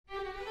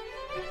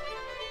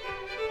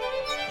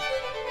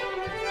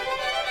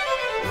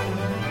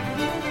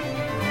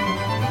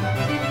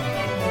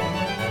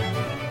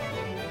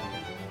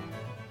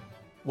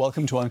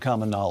Welcome to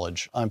Uncommon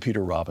Knowledge. I'm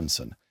Peter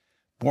Robinson.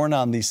 Born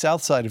on the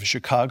south side of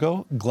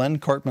Chicago, Glenn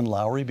Cartman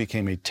Lowry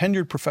became a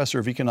tenured professor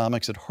of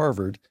economics at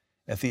Harvard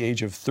at the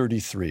age of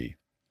 33.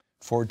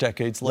 4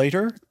 decades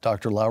later,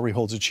 Dr. Lowry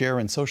holds a chair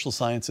in social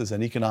sciences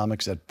and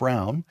economics at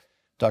Brown.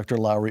 Dr.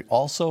 Lowry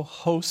also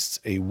hosts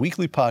a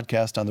weekly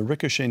podcast on the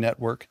Ricochet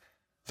Network,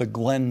 The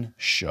Glenn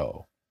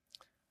Show.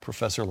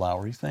 Professor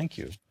Lowry, thank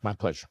you. My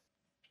pleasure.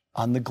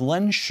 On The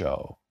Glenn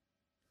Show,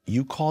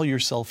 you call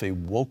yourself a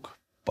woke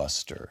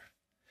buster.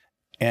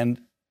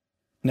 And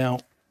now,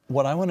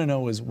 what I want to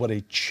know is what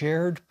a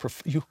chaired,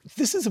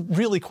 this is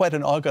really quite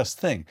an august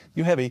thing.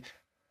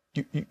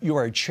 You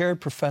are a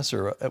chaired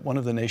professor at one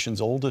of the nation's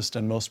oldest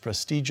and most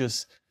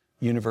prestigious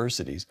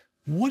universities.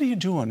 What are you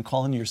doing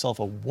calling yourself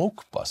a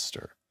woke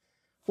buster?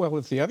 Well,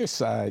 if the other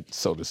side,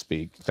 so to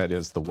speak, that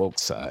is the woke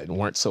side,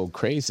 weren't so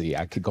crazy,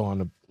 I could go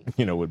on,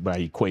 with my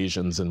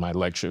equations and my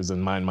lectures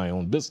and mind my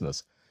own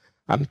business.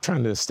 I'm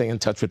trying to stay in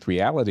touch with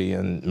reality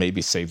and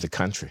maybe save the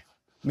country.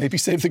 Maybe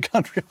save the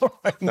country. All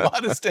right,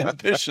 modest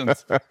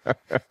ambitions.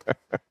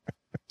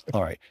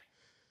 All right.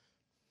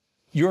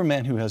 You're a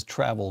man who has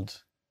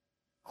traveled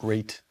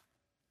great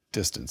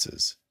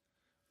distances.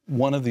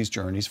 One of these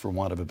journeys, for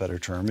want of a better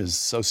term, is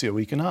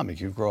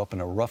socioeconomic. You grow up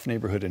in a rough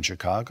neighborhood in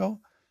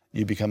Chicago.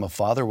 You become a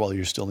father while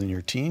you're still in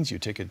your teens. You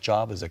take a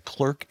job as a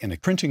clerk in a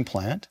printing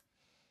plant.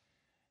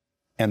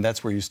 And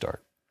that's where you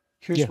start.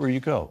 Here's where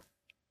you go.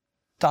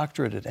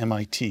 Doctorate at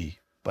MIT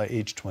by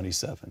age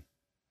 27.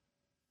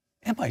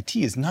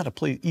 MIT is not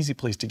an easy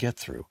place to get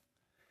through.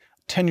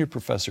 Tenured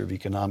professor of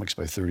economics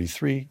by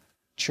 33,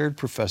 chaired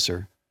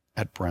professor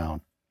at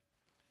Brown.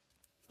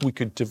 We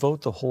could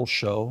devote the whole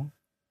show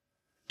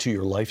to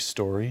your life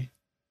story.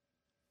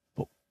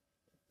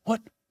 But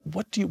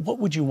what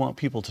would you want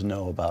people to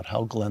know about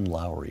how Glenn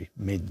Lowry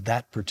made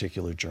that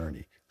particular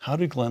journey? How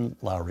did Glenn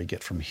Lowry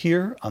get from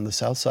here on the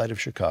south side of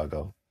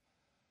Chicago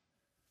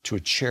to a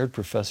chaired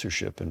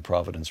professorship in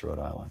Providence, Rhode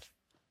Island?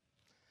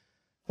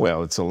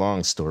 Well, it's a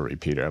long story,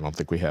 Peter. I don't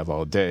think we have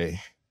all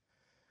day.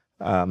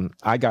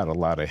 I got a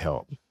lot of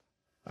help.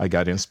 I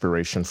got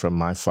inspiration from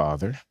my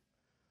father,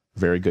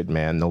 very good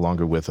man, no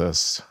longer with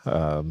us,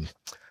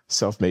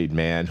 self-made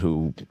man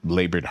who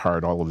labored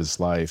hard all of his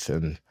life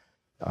and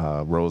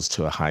rose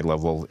to a high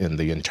level in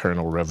the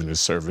Internal Revenue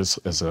Service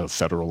as a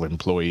federal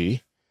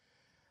employee.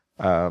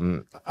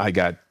 I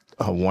got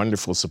a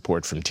wonderful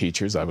support from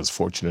teachers. I was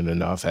fortunate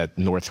enough at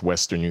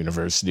Northwestern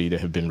University to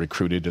have been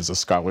recruited as a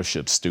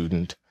scholarship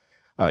student,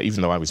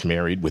 even though I was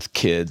married with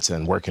kids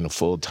and working a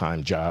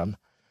full-time job.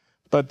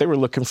 But they were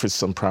looking for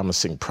some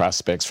promising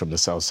prospects from the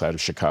south side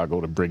of Chicago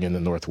to bring into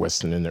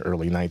Northwestern in the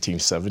early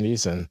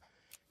 1970s. And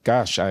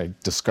gosh, I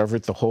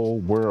discovered the whole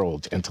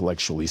world,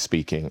 intellectually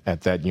speaking,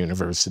 at that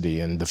university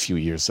in the few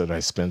years that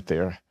I spent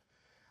there.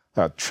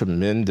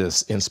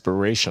 Tremendous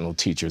inspirational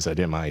teachers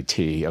at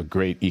MIT, a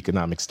great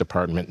economics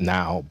department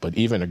now, but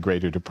even a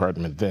greater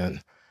department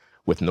then,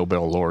 with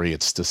Nobel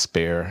laureates to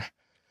spare.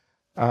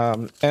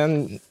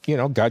 And,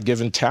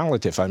 God-given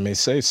talent, if I may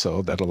say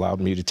so, that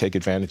allowed me to take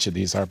advantage of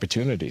these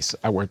opportunities.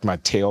 I worked my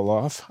tail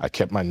off. I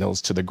kept my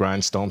nose to the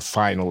grindstone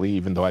finally,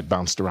 even though I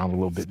bounced around a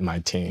little bit in my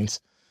teens.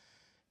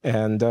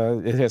 And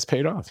it has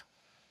paid off.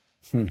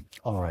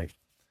 All right.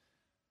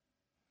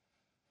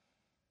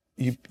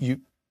 You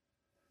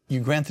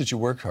grant that you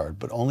worked hard,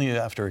 but only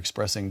after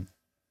expressing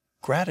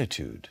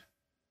gratitude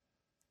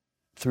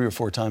 3 or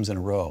 4 times in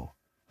a row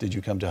did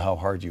you come to how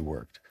hard you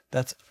worked.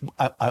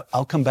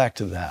 I'll come back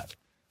to that.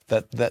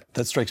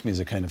 That strikes me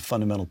as a kind of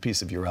fundamental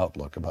piece of your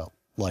outlook about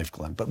life,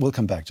 Glenn, but we'll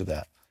come back to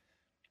that.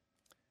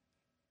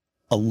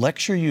 A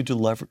lecture you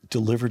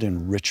delivered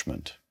in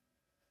Richmond,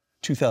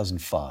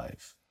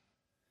 2005,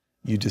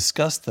 you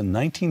discussed the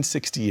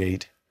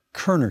 1968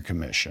 Kerner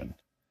Commission,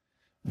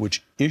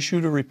 which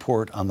issued a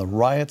report on the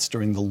riots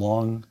during the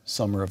long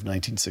summer of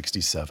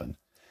 1967.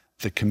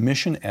 The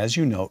commission, as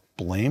you note,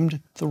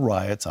 blamed the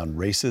riots on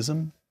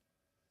racism,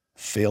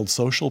 failed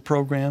social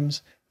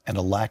programs, and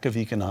a lack of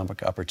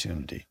economic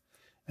opportunity.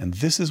 And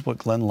this is what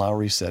Glenn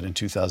Lowry said in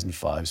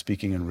 2005,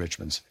 speaking in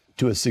Richmond.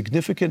 To a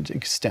significant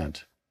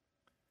extent,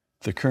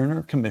 the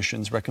Kerner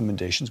Commission's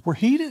recommendations were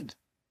heeded.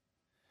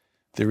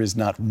 There is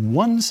not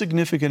one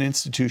significant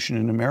institution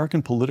in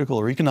American political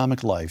or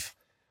economic life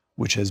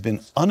which has been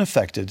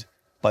unaffected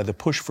by the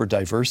push for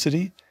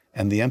diversity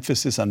and the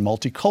emphasis on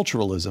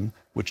multiculturalism,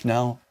 which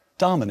now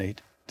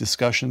dominate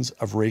discussions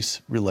of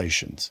race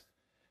relations.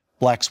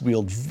 Blacks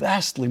wield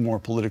vastly more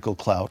political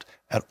clout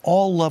at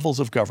all levels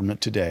of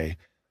government today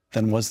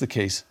than was the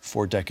case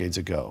 4 decades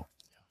ago.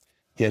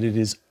 Yet it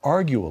is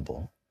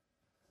arguable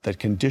that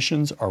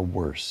conditions are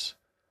worse.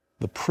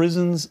 The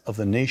prisons of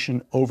the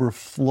nation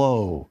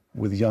overflow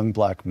with young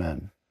black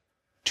men.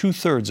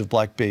 2/3 of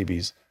black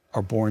babies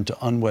are born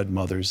to unwed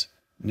mothers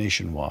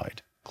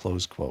nationwide,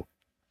 close quote.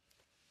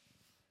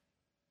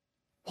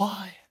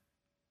 Why?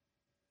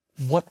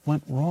 What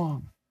went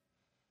wrong?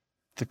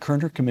 The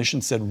Kerner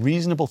Commission said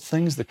reasonable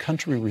things, the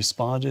country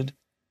responded,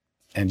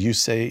 and you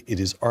say it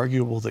is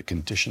arguable that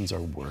conditions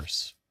are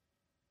worse.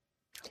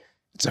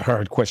 It's a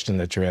hard question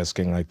that you're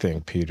asking, I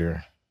think,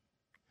 Peter.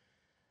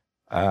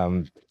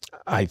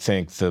 I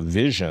think the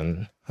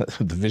vision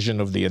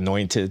of the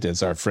anointed,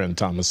 as our friend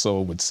Thomas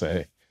Sowell would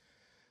say,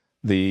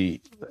 a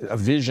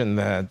vision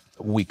that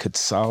we could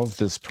solve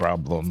this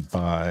problem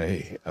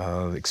by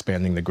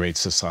expanding the Great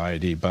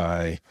Society,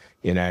 by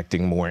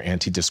enacting more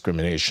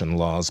anti-discrimination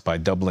laws, by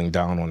doubling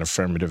down on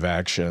affirmative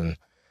action,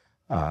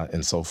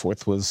 and so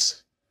forth,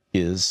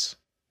 is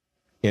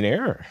in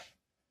error.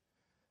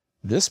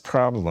 This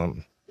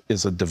problem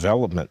is a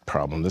development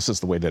problem. This is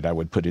the way that I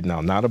would put it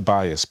now, not a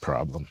bias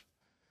problem.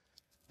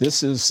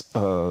 This is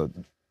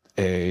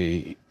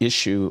a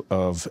issue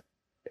of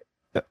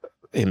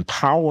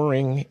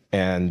empowering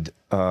and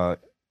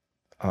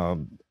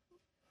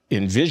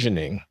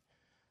envisioning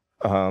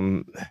a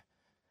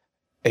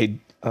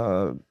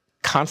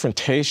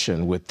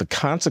confrontation with the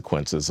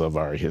consequences of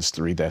our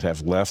history that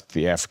have left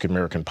the African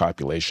American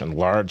population,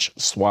 large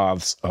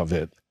swaths of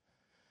it,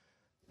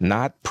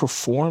 not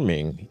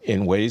performing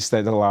in ways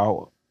that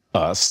allow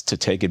us to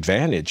take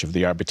advantage of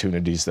the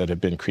opportunities that have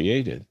been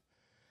created.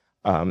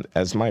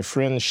 As my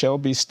friend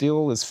Shelby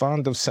Steele is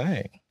fond of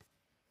saying,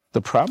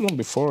 the problem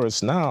before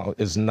us now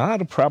is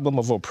not a problem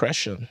of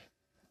oppression.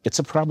 It's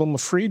a problem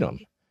of freedom.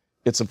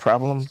 It's a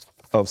problem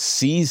of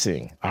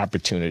seizing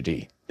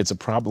opportunity. It's a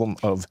problem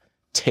of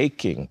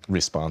taking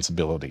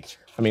responsibility.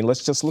 I mean,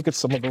 let's just look at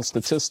some of those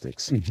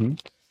statistics. Mm-hmm.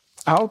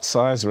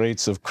 Outsized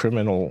rates of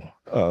criminal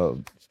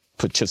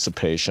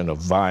participation, of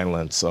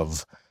violence,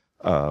 of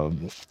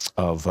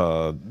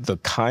the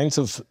kinds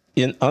of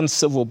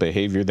uncivil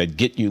behavior that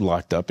get you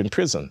locked up in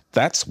prison.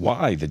 That's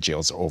why the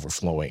jails are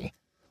overflowing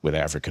with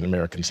African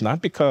Americans,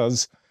 not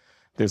because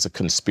there's a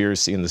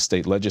conspiracy in the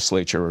state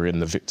legislature or in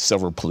the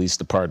several police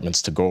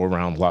departments to go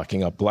around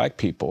locking up Black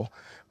people,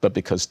 but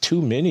because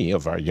too many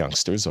of our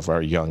youngsters, of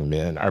our young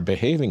men, are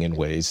behaving in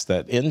ways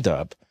that end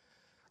up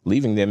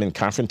leaving them in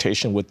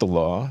confrontation with the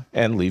law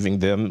and leaving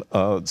them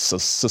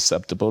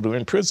susceptible to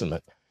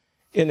imprisonment.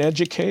 In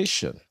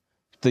education,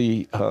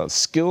 the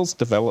skills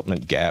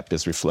development gap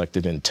is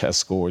reflected in test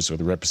scores or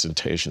the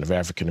representation of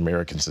African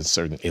Americans in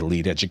certain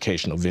elite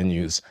educational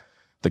venues,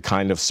 the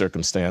kind of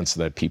circumstance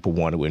that people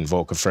want to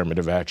invoke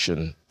affirmative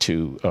action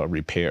to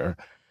repair,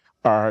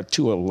 are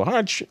to a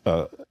large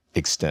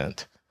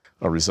extent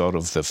a result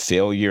of the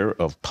failure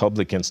of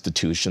public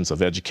institutions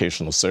of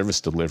educational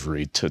service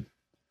delivery to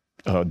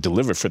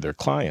deliver for their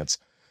clients,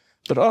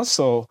 but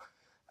also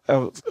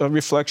a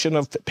reflection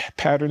of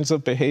patterns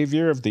of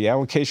behavior, of the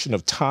allocation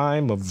of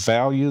time, of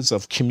values,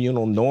 of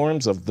communal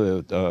norms, of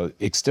the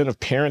extent of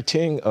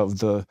parenting, of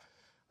the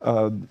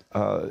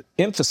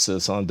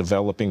emphasis on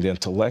developing the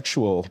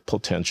intellectual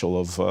potential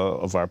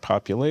of our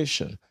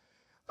population.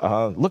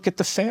 Look at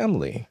the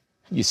family.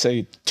 You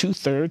say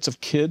 2/3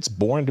 of kids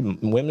born to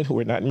women who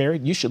are not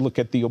married. You should look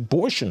at the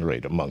abortion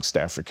rate amongst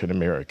African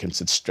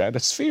Americans. It's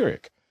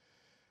stratospheric.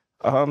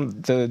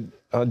 The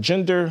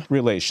gender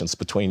relations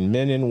between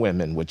men and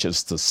women, which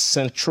is the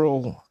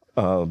central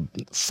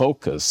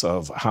focus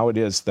of how it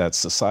is that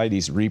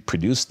societies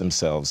reproduce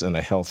themselves in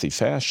a healthy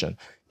fashion,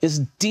 is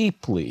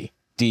deeply,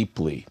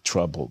 deeply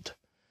troubled.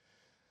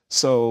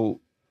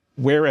 So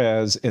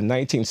whereas in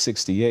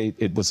 1968,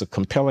 it was a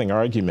compelling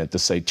argument to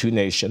say two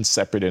nations,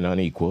 separate and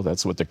unequal,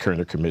 that's what the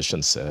Kerner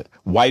Commission said.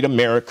 White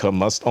America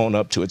must own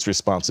up to its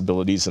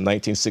responsibilities. In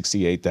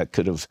 1968, that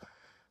could have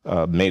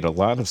made a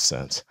lot of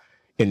sense.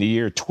 In the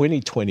year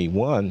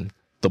 2021,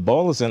 the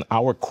ball is in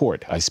our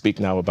court. I speak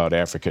now about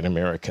African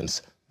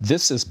Americans.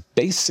 This is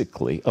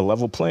basically a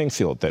level playing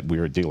field that we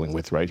are dealing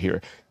with right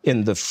here.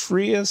 In the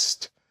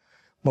freest,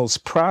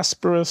 most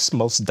prosperous,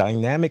 most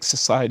dynamic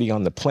society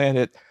on the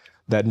planet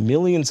that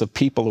millions of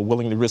people are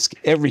willing to risk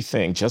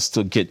everything just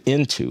to get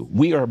into,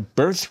 we are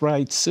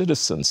birthright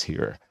citizens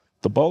here.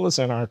 The ball is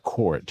in our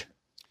court.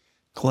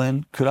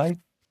 Glenn,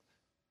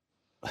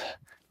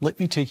 let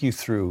me take you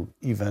through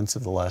events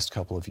of the last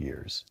couple of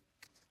years.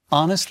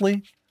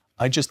 Honestly,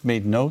 I just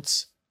made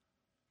notes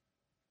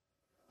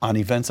on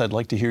events I'd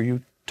like to hear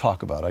you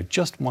talk about. I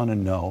just want to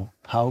know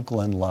how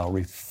Glenn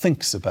Loury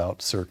thinks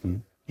about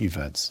certain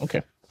events.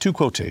 Okay. 2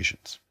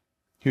 quotations.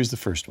 Here's the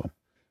first one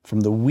from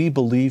the We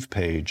Believe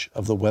page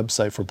of the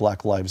website for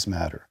Black Lives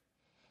Matter.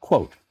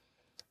 Quote,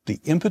 "The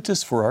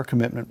impetus for our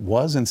commitment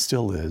was and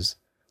still is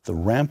the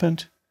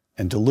rampant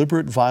and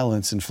deliberate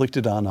violence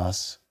inflicted on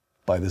us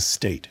by the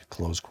state,"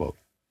 close quote.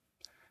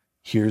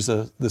 Here's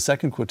the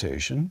second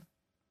quotation.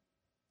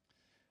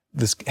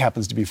 This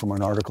happens to be from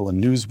an article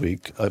in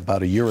Newsweek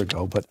about a year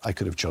ago, but I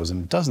could have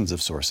chosen dozens of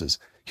sources.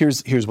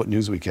 Here's what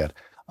Newsweek had.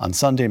 On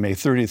Sunday, May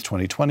 30th,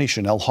 2020,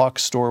 Chanel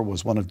Hawk's store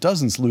was one of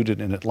dozens looted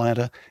in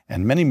Atlanta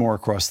and many more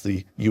across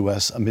the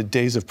U.S. amid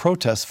days of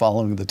protests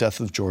following the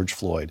death of George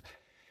Floyd.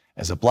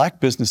 As a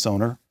black business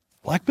owner,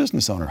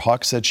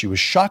 Hawk said she was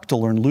shocked to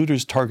learn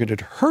looters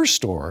targeted her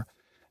store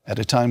at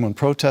a time when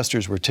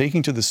protesters were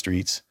taking to the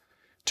streets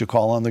to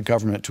call on the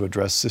government to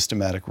address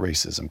systematic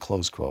racism,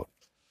 close quote.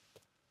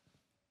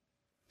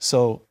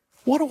 So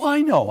what do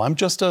I know? I'm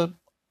just a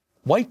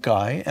white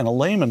guy and a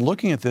layman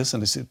looking at this,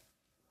 and I said,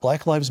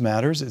 Black Lives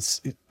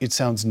Matters. It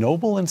sounds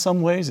noble in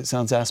some ways. It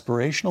sounds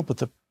aspirational,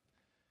 but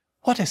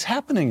what is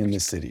happening in the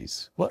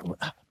cities?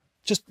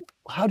 Just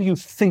how do you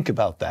think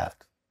about that?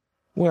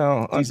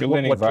 Well,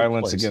 underlining what took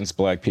violence place? against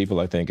Black people,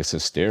 I think, is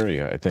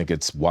hysteria. I think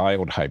it's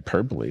wild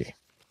hyperbole.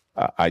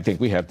 I think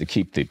we have to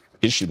keep the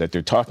issue that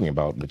they're talking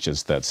about, which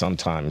is that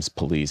sometimes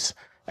police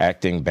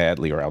acting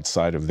badly or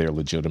outside of their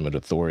legitimate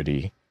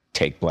authority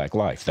take Black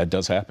life. That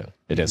does happen.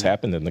 It has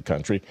happened in the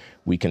country.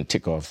 We can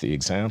tick off the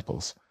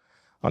examples.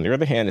 On the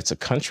other hand, it's a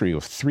country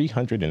of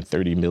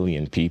 330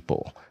 million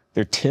people.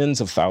 There are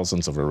tens of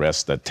thousands of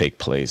arrests that take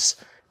place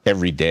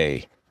every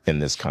day in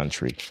this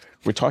country.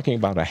 We're talking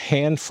about a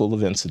handful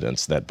of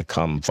incidents that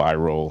become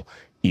viral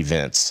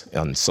events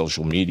on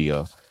social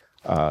media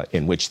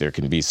in which there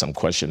can be some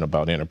question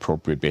about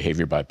inappropriate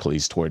behavior by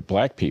police toward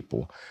Black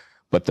people.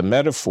 But the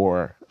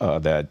metaphor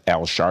that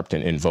Al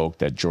Sharpton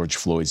invoked at George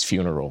Floyd's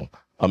funeral,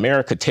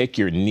 America, take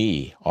your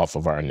knee off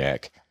of our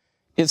neck,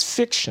 is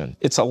fiction.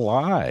 It's a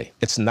lie.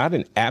 It's not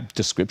an apt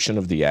description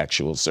of the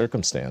actual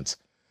circumstance.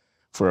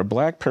 For a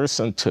Black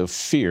person to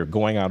fear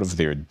going out of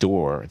their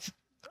door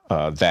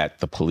that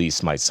the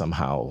police might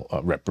somehow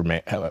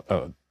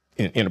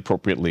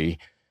inappropriately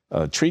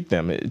treat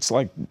them, it's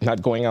like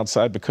not going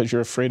outside because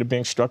you're afraid of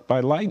being struck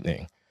by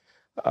lightning.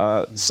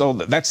 So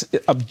that's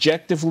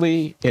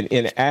objectively an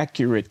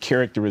inaccurate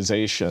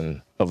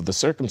characterization of the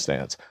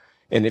circumstance.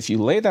 And if you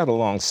lay that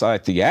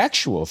alongside the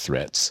actual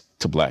threats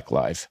to Black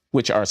life,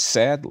 which are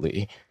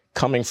sadly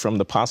coming from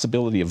the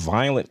possibility of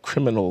violent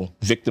criminal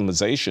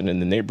victimization in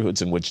the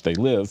neighborhoods in which they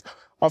live,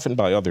 often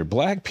by other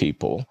Black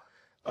people,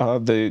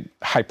 the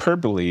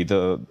hyperbole,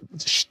 the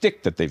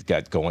shtick that they've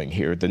got going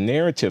here, the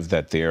narrative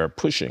that they're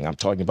pushing. I'm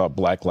talking about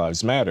Black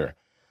Lives Matter.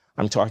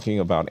 I'm talking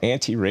about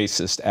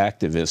anti-racist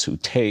activists who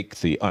take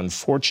the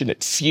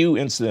unfortunate few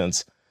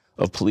incidents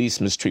of police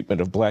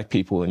mistreatment of Black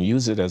people and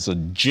use it as a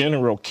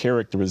general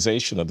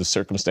characterization of the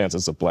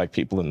circumstances of Black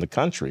people in the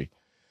country.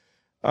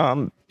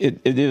 It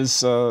is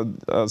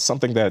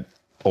something that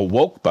a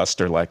woke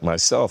buster like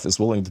myself is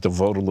willing to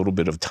devote a little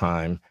bit of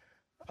time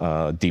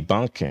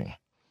debunking.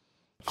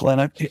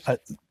 Glenn,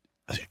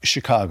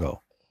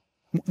 Chicago.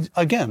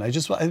 Again, I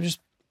just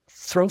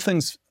throw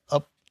things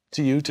up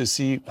to you to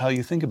see how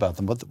you think about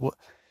them. What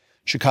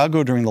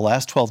Chicago, during the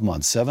last 12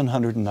 months,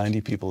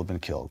 790 people have been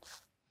killed.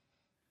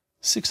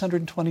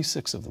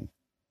 626 of them,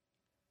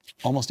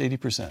 almost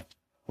 80%,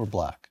 were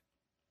Black.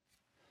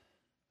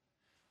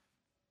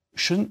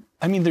 Isn't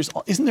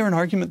there an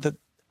argument that,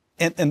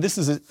 and this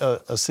is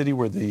a city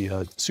where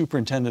the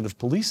superintendent of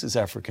police is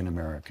African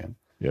American.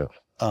 Yeah.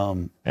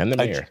 And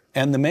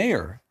the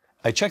mayor.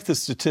 I checked the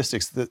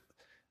statistics that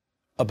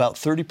about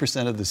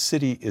 30% of the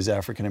city is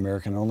African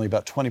American, and only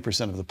about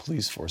 20% of the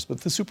police force.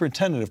 But the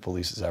superintendent of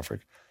police is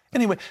African.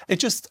 Anyway,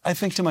 I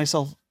think to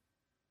myself,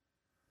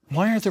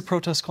 why aren't there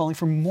protests calling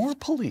for more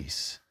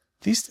police?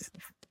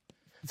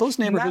 Those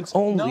neighborhoods.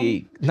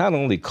 Not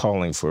only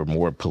calling for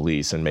more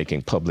police and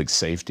making public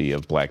safety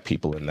of Black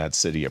people in that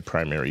city a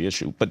primary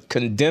issue, but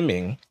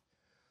condemning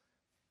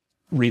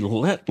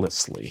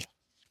relentlessly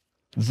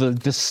the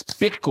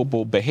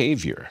despicable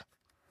behavior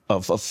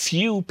of a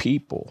few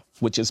people,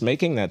 which is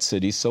making that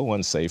city so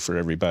unsafe for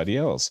everybody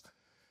else.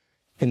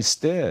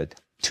 Instead,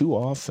 too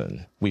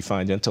often, we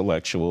find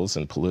intellectuals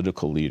and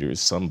political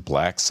leaders, some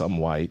Black, some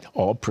white,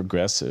 all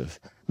progressive,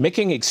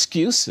 making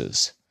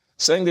excuses,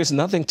 saying there's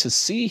nothing to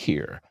see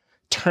here,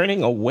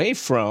 turning away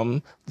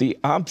from the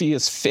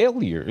obvious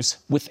failures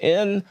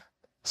within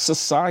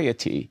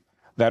society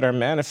that are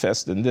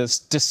manifest in this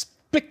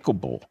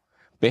despicable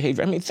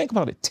behavior. I mean, think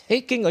about it.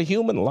 Taking a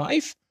human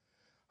life,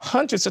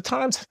 hundreds of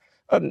times,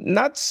 a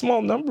not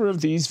small number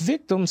of these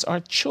victims are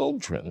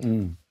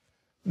children.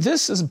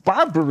 This is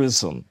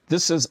barbarism.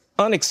 This is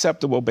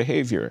unacceptable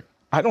behavior.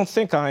 I don't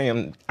think I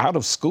am out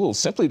of school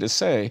simply to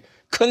say,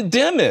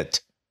 condemn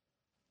it.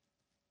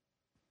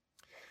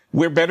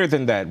 We're better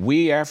than that.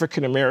 We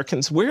African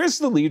Americans, where's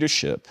the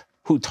leadership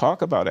who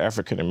talk about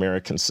African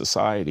American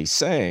society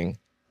saying,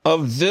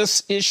 of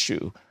this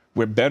issue,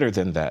 we're better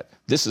than that.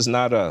 This is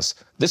not us.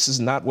 This is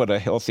not what a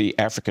healthy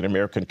African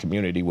American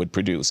community would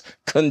produce.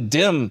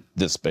 Condemn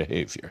this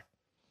behavior.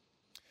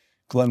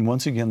 Glenn,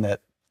 once again,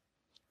 that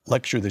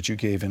lecture that you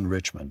gave in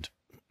Richmond,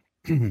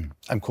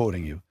 I'm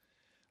quoting you.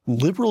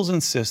 Liberals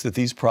insist that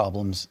these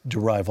problems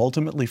derive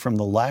ultimately from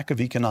the lack of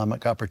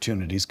economic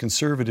opportunities.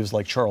 Conservatives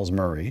like Charles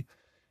Murray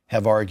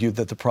have argued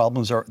that the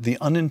problems are the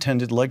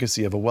unintended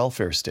legacy of a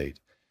welfare state.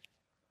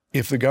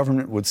 If the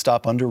government would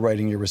stop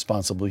underwriting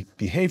irresponsible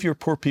behavior,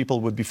 poor people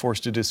would be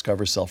forced to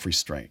discover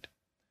self-restraint.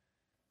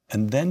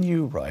 And then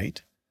you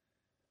write,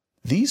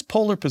 these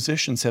polar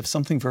positions have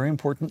something very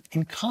important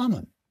in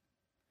common.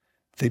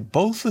 They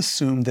both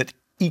assume that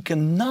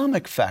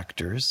economic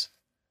factors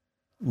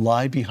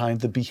lie behind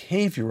the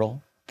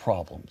behavioral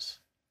problems.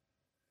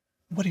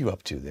 What are you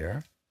up to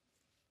there?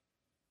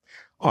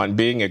 On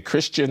being a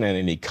Christian and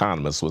an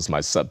economist was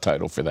my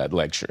subtitle for that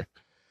lecture.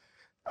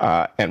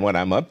 And what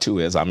I'm up to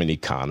is I'm an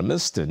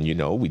economist, and,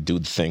 we do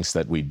the things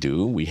that we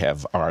do. We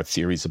have our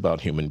theories about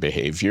human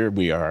behavior.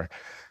 We are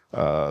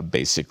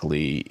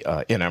basically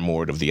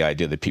enamored of the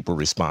idea that people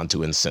respond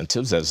to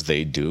incentives as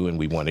they do, and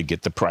we want to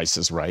get the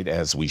prices right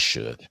as we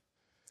should.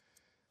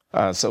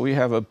 So we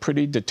have a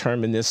pretty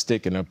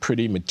deterministic and a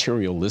pretty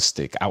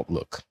materialistic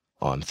outlook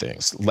on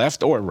things,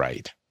 left or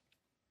right.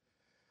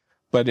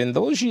 But in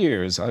those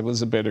years, I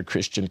was a better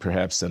Christian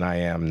perhaps than I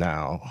am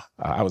now.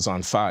 I was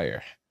on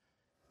fire.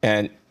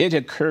 And it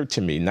occurred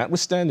to me,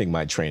 notwithstanding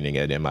my training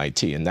at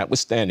MIT and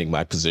notwithstanding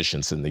my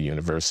positions in the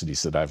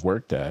universities that I've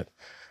worked at,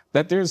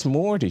 that there's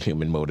more to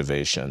human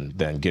motivation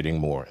than getting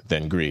more,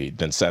 than greed,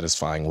 than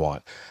satisfying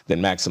want,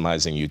 than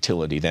maximizing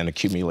utility, than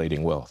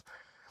accumulating wealth.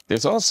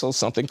 There's also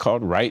something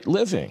called right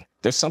living.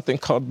 There's something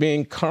called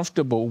being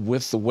comfortable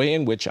with the way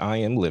in which I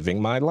am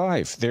living my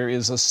life. There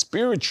is a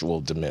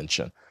spiritual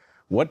dimension.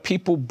 What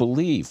people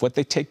believe, what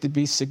they take to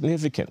be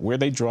significant, where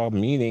they draw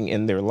meaning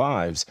in their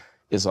lives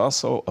is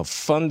also a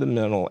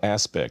fundamental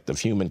aspect of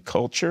human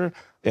culture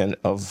and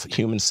of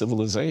human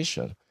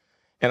civilization.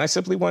 And I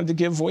simply wanted to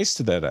give voice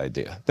to that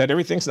idea, that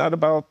everything's not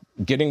about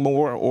getting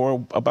more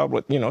or about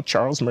what,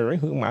 Charles Murray,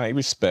 whom I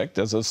respect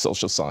as a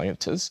social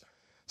scientist,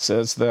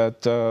 says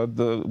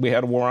that we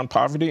had a war on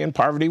poverty and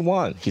poverty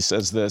won. He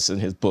says this in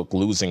his book,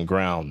 Losing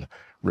Ground,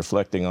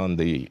 reflecting on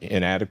the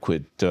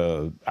inadequate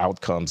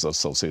outcomes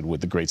associated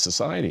with the Great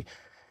Society.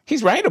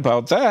 He's right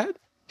about that.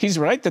 He's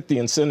right that the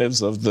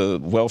incentives of the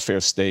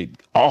welfare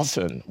state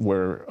often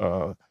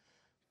were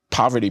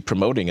poverty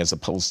promoting as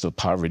opposed to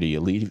poverty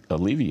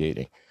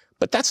alleviating.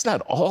 But that's not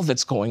all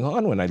that's going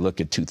on when I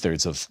look at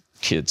 2/3 of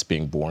kids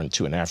being born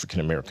to an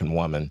African-American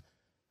woman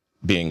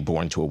being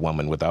born to a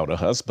woman without a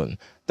husband.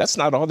 That's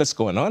not all that's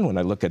going on when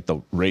I look at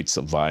the rates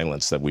of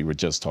violence that we were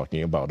just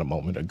talking about a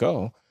moment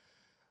ago.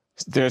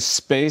 There's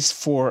space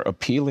for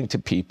appealing to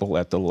people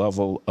at the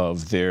level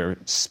of their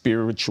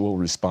spiritual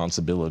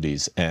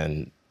responsibilities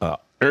and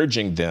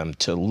urging them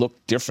to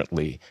look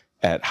differently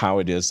at how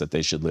it is that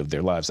they should live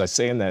their lives. I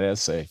say in that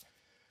essay,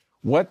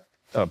 what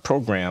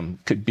program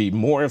could be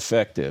more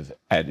effective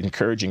at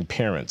encouraging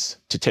parents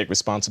to take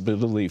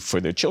responsibility for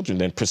their children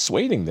than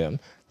persuading them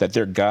that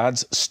they're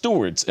God's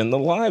stewards in the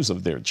lives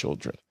of their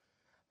children?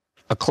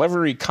 A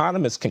clever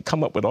economist can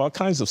come up with all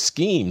kinds of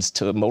schemes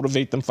to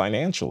motivate them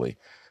financially.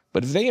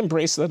 But if they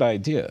embrace that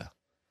idea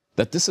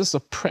that this is a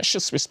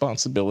precious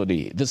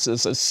responsibility, this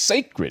is a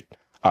sacred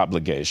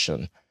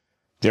obligation,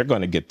 they're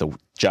going to get the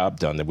job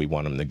done that we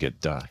want them to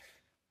get done.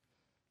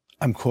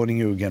 I'm quoting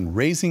you again.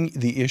 Raising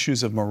the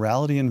issues of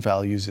morality and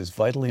values is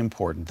vitally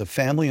important. The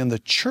family and the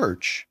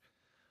church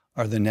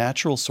are the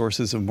natural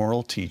sources of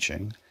moral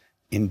teaching.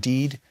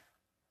 Indeed,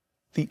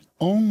 the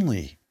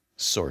only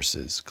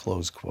sources,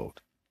 close quote.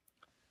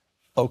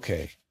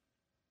 Okay.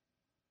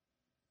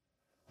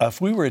 If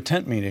we were a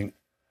tent meeting,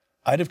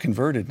 I'd have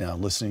converted now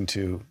listening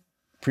to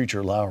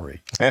Preacher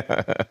Lowry.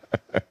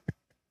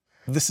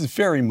 This is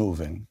very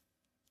moving.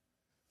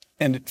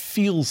 And it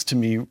feels to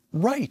me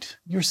right.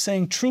 You're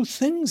saying true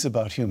things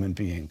about human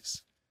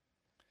beings.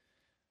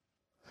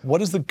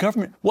 What is the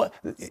government? What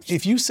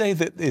if you say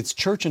that it's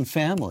church and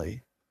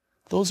family?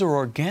 Those are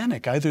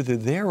organic. Either they're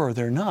there or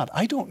they're not.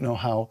 I don't know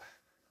how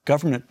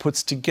government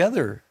puts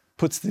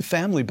the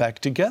family back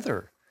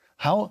together.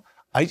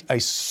 I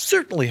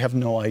certainly have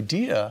no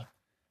idea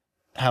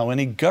how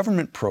any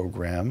government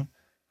program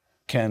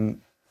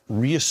can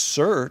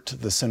reassert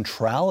the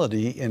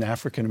centrality in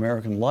African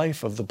American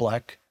life of the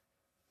Black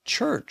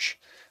church.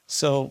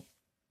 So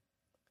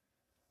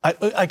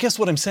I guess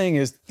what I'm saying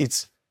is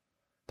it's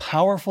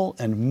powerful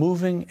and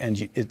moving,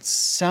 and it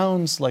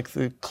sounds like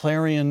the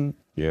clarion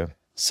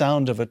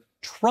sound of a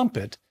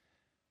trumpet,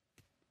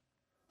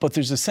 but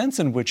there's a sense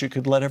in which it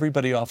could let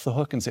everybody off the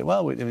hook and say,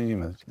 well,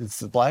 it's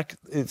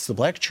the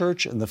Black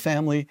church and the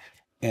family,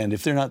 and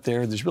if they're not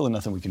there, there's really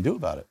nothing we can do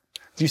about it.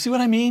 Do you see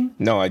what I mean?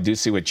 No, I do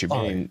see what you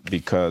mean,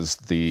 because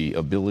the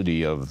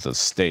ability of the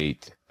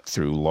state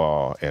through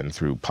law and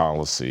through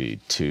policy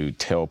to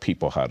tell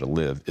people how to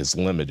live is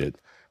limited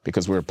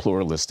because we're a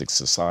pluralistic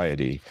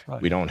society.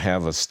 Right. We don't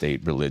have a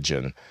state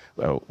religion.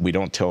 We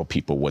don't tell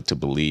people what to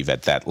believe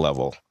at that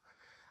level.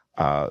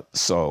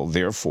 So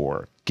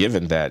therefore,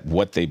 given that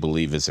what they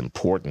believe is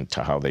important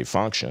to how they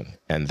function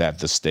and that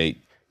the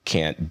state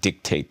can't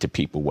dictate to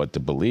people what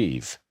to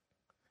believe,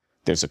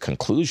 there's a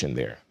conclusion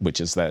there, which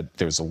is that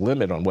there's a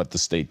limit on what the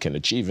state can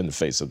achieve in the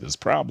face of this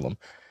problem.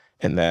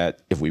 And that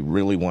if we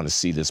really want to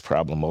see this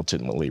problem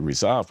ultimately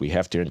resolved, we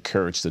have to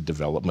encourage the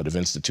development of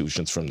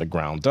institutions from the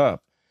ground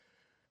up.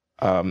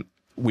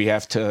 We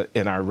have to,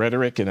 in our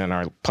rhetoric and in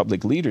our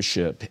public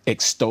leadership,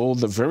 extol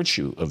the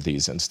virtue of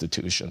these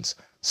institutions.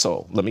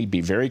 So let me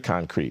be very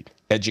concrete.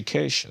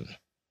 Education.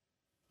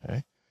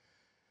 Okay?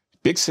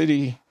 Big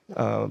city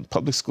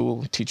public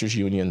school teachers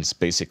unions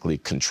basically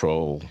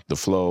control the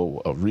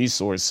flow of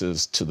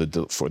resources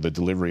for the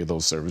delivery of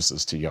those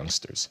services to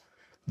youngsters.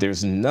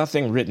 There's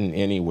nothing written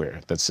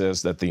anywhere that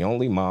says that the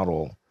only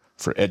model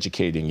for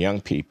educating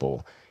young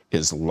people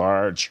is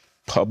large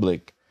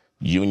public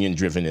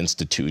union-driven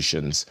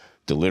institutions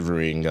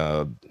delivering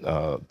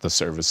the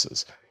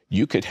services.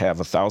 You could have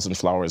 1,000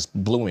 flowers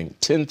blooming,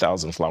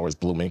 10,000 flowers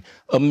blooming,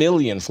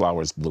 1,000,000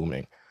 flowers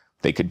blooming.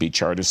 They could be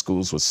charter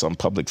schools with some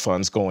public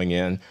funds going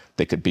in.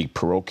 They could be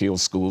parochial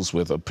schools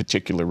with a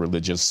particular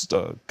religious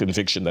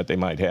conviction that they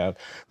might have.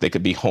 They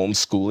could be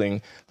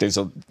homeschooling.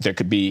 There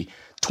could be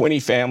 20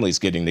 families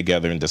getting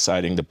together and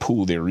deciding to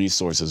pool their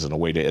resources in a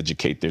way to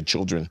educate their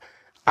children.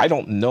 I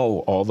don't know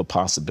all the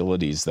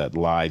possibilities that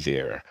lie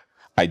there.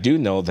 I do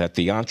know that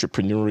the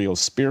entrepreneurial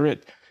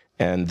spirit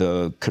and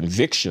the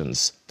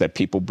convictions that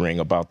people bring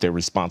about their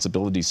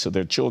responsibilities to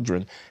their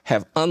children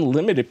have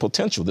unlimited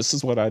potential. This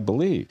is what I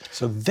believe.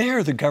 So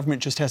there, the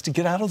government just has to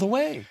get out of the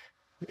way.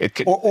 It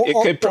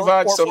could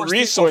provide some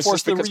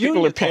resources because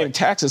people are paying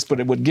taxes, but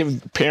it would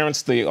give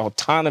parents the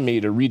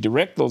autonomy to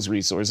redirect those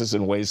resources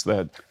in ways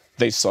that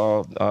they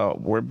saw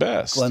were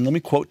best. Glenn, let me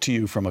quote to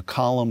you from a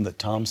column that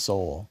Tom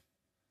Sowell,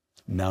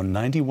 now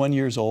 91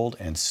 years old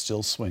and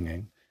still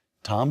swinging,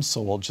 Tom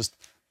Sowell just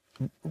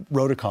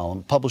wrote a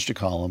column, published a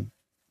column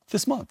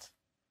this month.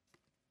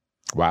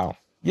 Wow.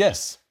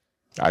 Yes.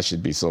 I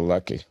should be so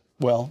lucky.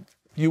 Well,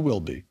 you will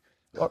be.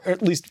 Or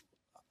at least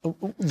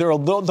there are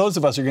those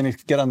of us who are going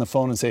to get on the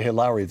phone and say, hey,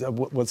 Lowery,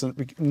 what's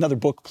another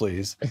book,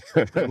 please?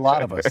 A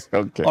lot of us.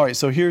 Okay. All right,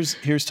 so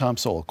here's Tom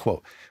Sowell,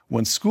 quote,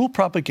 when school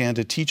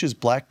propaganda teaches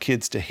black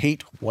kids to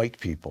hate white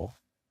people,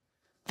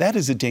 that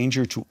is a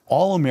danger to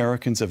all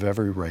Americans of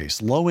every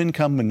race.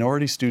 Low-income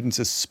minority students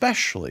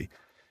especially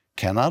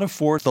cannot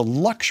afford the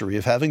luxury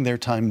of having their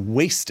time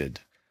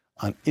wasted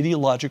on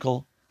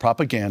ideological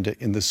propaganda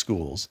in the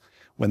schools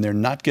when they're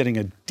not getting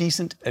a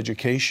decent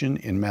education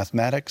in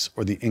mathematics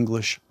or the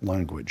English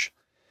language.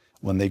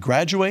 When they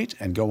graduate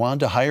and go on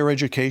to higher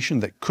education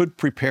that could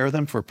prepare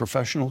them for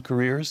professional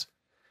careers,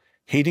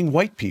 hating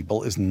white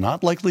people is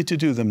not likely to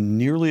do them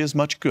nearly as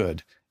much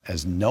good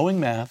as knowing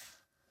math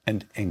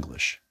and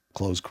English.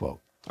 Close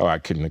quote. Oh, I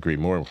couldn't agree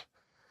more.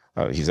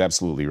 He's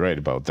absolutely right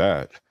about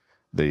that.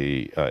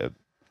 The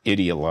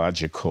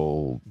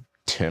ideological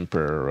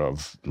temper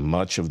of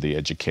much of the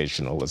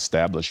educational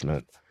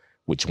establishment,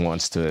 which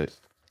wants to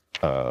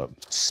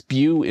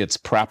spew its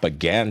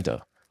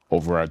propaganda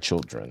over our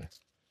children,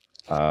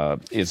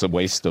 is a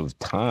waste of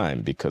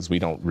time because we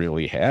don't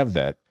really have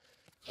that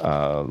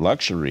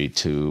luxury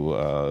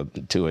to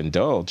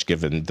indulge,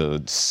 given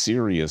the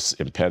serious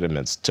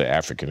impediments to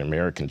African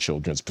American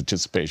children's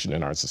participation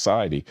in our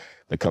society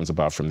that comes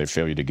about from their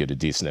failure to get a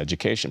decent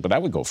education. But I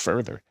would go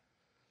further.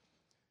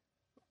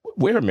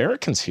 We're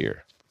Americans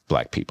here,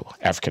 black people,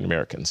 African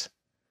Americans.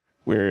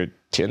 We're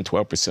 10,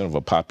 12% of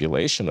a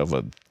population of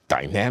a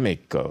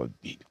dynamic,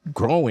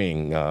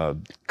 growing,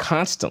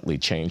 constantly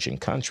changing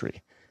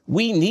country.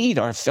 We need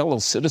our fellow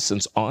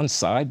citizens on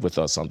side with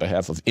us on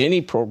behalf of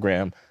any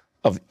program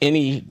of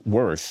any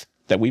worth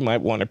that we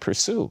might want to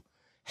pursue.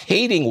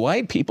 Hating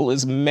white people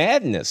is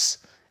madness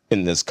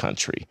in this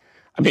country.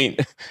 I mean,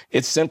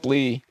 it's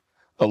simply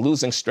a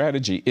losing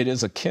strategy. It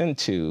is akin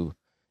to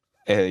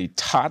a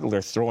toddler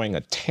throwing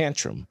a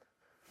tantrum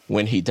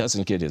when he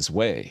doesn't get his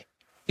way.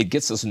 It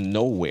gets us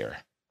nowhere.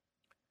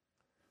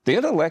 The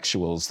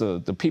intellectuals, the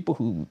people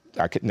who,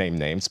 I could name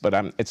names, but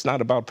it's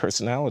not about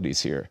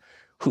personalities here,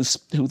 who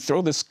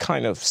throw this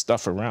kind of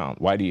stuff around,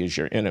 Whitey is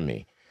your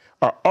enemy,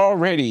 are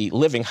already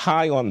living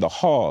high on the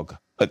hog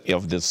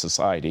of this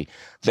society.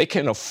 They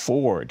can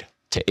afford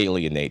to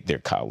alienate their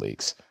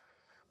colleagues.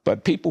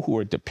 But people who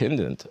are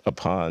dependent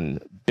upon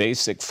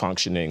basic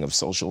functioning of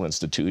social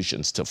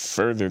institutions to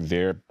further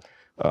their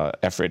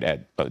effort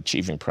at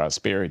achieving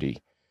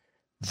prosperity,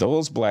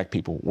 those black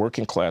people,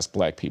 working class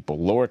black people,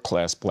 lower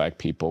class black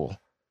people,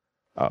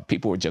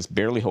 people who are just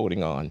barely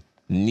holding on,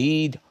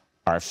 need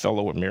our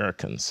fellow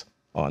Americans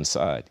on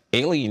side.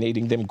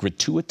 Alienating them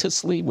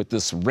gratuitously with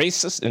this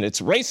racist, and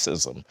it's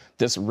racism,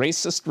 this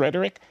racist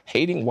rhetoric,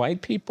 hating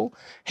white people,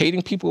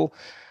 hating people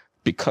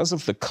because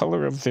of the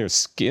color of their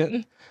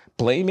skin,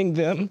 blaming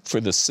them for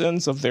the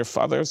sins of their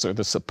fathers or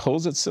the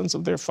supposed sins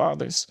of their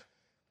fathers.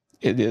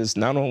 It is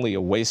not only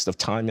a waste of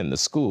time in the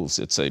schools,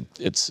 it's a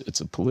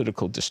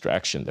political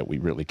distraction that we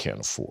really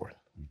can't afford.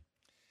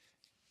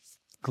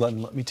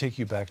 Glenn, let me take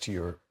you back to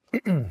your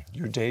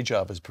your day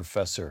job as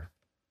professor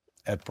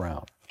at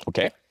Brown.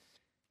 Okay.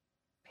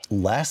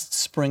 Last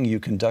spring,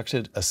 you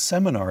conducted a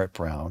seminar at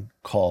Brown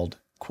called,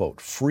 quote,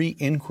 Free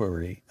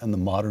Inquiry and the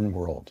Modern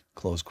World,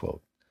 close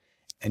quote.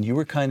 And you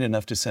were kind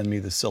enough to send me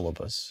the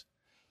syllabus.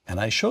 And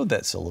I showed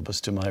that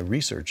syllabus to my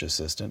research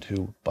assistant,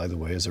 who, by the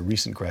way, is a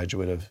recent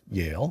graduate of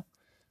Yale,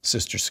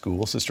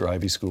 Sister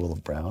Ivy School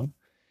of Brown.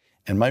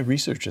 And my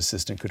research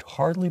assistant could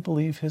hardly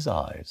believe his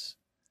eyes.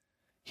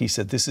 He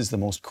said, this is the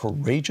most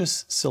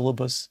courageous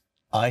syllabus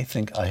I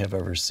think I have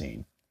ever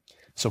seen.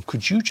 So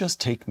could you just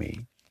take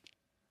me?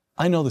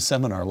 I know the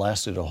seminar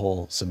lasted a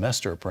whole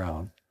semester at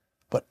Brown,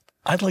 but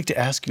I'd like to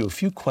ask you a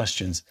few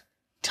questions.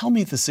 Tell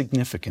me the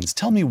significance.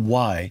 Tell me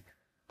why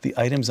the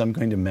items I'm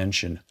going to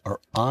mention are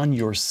on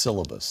your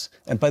syllabus.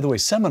 And by the way,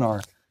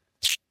 seminar,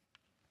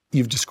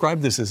 you've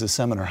described this as a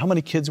seminar. How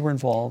many kids were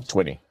involved?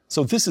 20.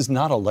 So this is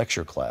not a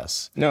lecture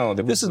class. No.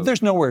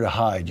 There's nowhere to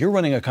hide. You're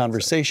running a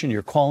conversation.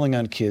 You're calling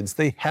on kids.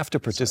 They have to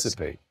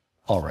participate.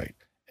 All right.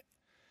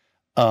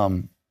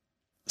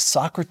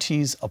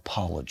 Socrates'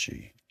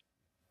 apology,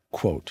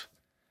 quote,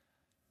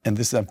 and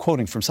this I'm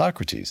quoting from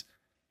Socrates,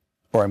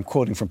 or I'm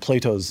quoting from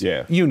Plato's,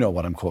 you know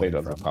what I'm quoting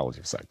Plato's from. Apology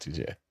of Socrates,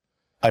 yeah.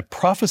 I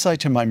prophesy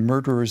to my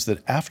murderers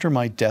that after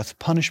my death,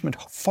 punishment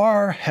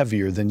far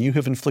heavier than you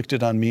have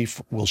inflicted on me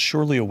will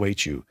surely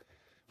await you.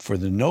 For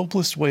the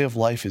noblest way of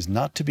life is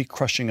not to be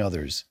crushing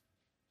others,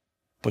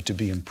 but to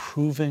be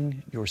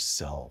improving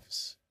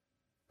yourselves.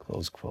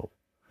 Close quote.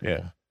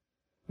 Yeah.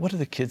 What do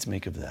the kids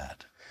make of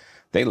that?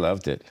 They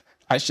loved it.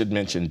 I should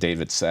mention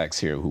David Sachs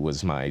here, who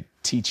was my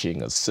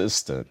teaching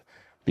assistant,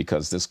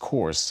 because this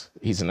course,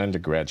 he's an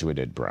undergraduate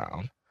at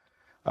Brown.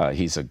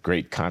 He's a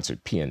great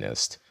concert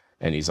pianist,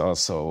 and he's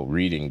also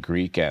reading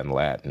Greek and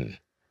Latin.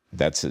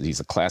 He's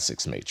a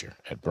classics major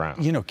at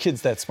Brown. You know,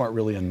 kids that smart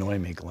really annoy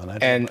me, Glenn.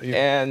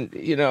 And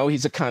you know,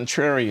 he's a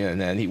contrarian,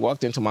 and he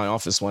walked into my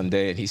office one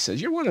day and he says,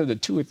 "You're one of the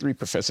 2 or 3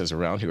 professors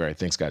around here I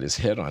think's got his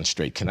head on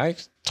straight. Can I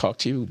talk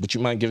to you? Would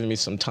you mind giving me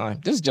some time?"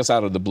 This is just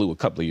out of the blue a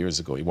couple of years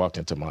ago. He walked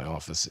into my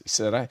office. He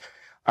said,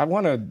 I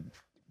want to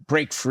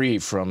break free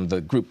from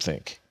the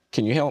groupthink.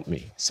 Can you help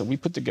me? So we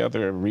put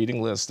together a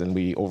reading list, and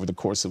we, over the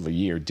course of a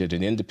year, did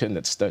an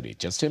independent study,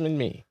 just him and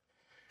me,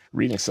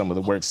 reading some of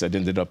the works that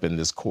ended up in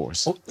this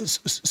course.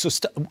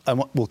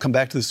 Oh, we'll come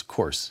back to this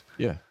course.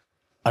 Yeah.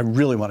 I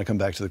really want to come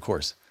back to the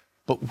course.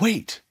 But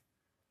wait,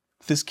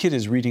 this kid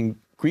is reading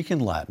Greek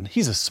and Latin.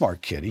 He's a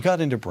smart kid. He got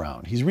into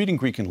Brown. He's reading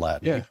Greek and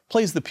Latin. Yeah. He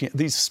plays the piano.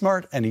 He's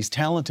smart and he's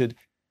talented.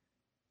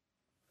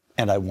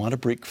 And I want to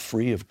break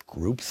free of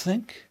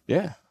groupthink?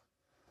 Yeah.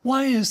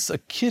 Why is a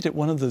kid at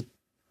one of the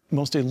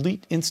most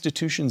elite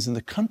institutions in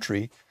the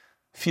country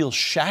feel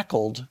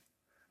shackled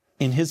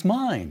in his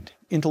mind,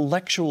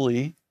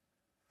 intellectually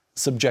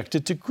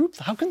subjected to group?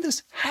 How can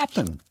this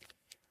happen?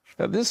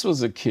 Now, this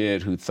was a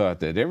kid who thought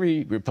that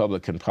every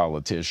Republican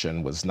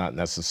politician was not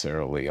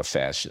necessarily a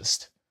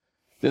fascist.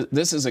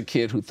 This is a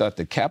kid who thought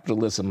that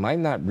capitalism might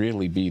not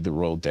really be the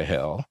road to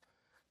hell.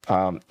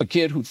 A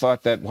kid who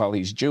thought that while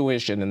he's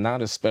Jewish and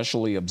not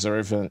especially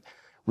observant,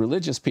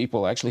 religious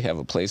people actually have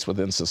a place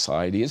within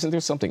society. Isn't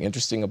there something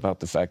interesting about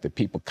the fact that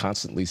people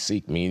constantly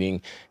seek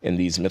meaning in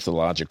these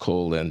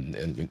mythological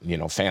and you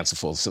know,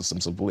 fanciful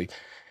systems of belief?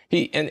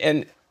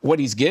 And what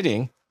he's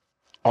getting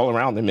all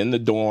around him in the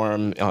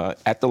dorm,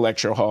 at the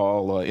lecture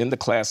hall, in the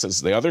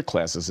classes, the other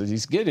classes that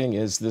he's getting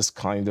is this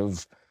kind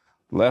of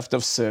left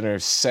of center,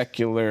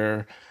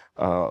 secular,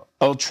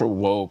 ultra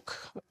woke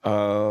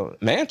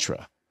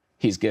mantra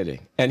he's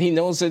getting. And he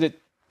knows that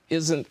it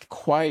isn't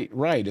quite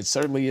right. It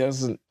certainly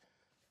doesn't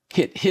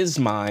hit his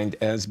mind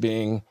as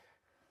being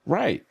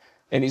right.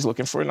 And he's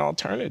looking for an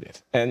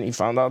alternative. And he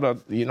found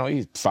out, you know,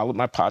 he followed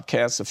my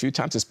podcast a few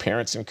times. His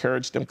parents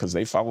encouraged him because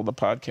they follow the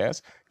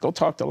podcast. Go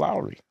talk to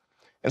Lowry.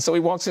 And so he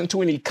walks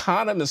into an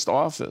economist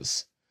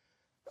office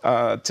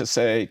to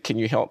say, "Can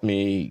you help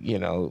me? You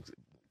know,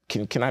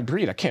 can I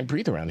breathe? I can't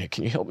breathe around here.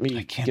 Can you help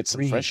me get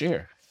some fresh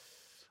air?"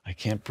 I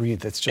can't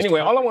breathe. That's just anyway.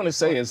 All I want to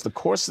say is the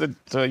course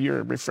that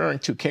you're referring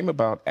to came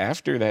about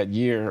after that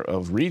year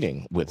of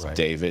reading with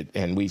David,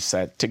 and we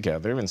sat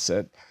together and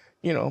said,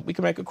 you know, we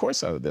can make a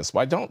course out of this.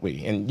 Why don't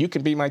we? And you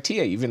can be my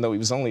TA, even though he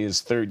was only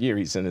his 3rd year.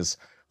 He's in his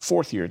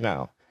 4th year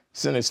now.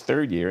 He's in his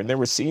 3rd year, and there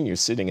were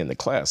seniors sitting in the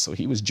class. So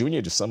he was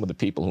junior to some of the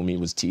people whom he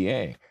was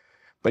TAing.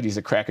 But he's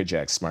a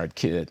crackerjack smart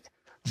kid.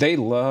 They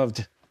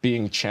loved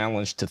being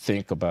challenged to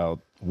think about,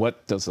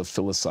 what does a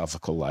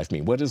philosophical life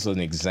mean? What is an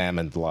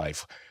examined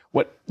life?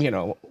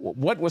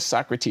 What was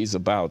Socrates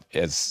about,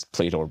 as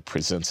Plato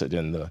presents it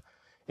in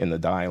the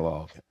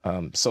dialogue?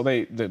 So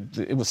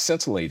it was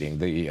scintillating.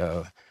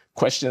 The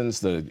questions,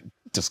 the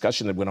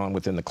discussion that went on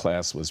within the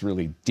class was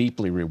really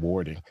deeply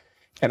rewarding.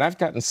 And I've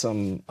gotten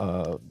some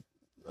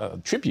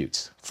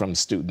tributes from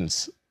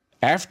students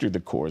after the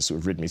course who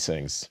have written me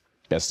saying it's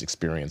best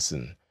experience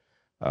in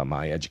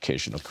my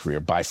educational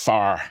career by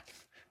far.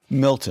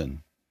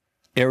 Milton,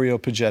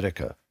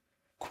 Areopagitica,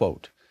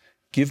 quote,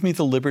 "Give me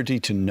the liberty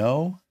to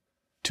know,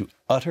 to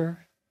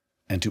utter,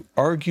 and to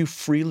argue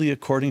freely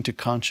according to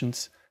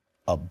conscience,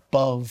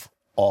 above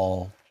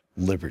all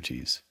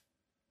liberties."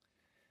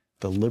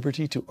 The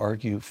liberty to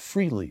argue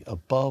freely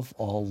above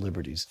all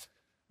liberties.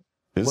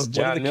 What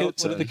do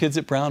the kids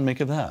at Brown make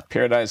of that?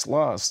 Paradise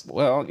Lost.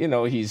 Well, you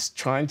know, he's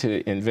trying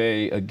to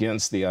inveigh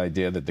against the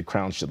idea that the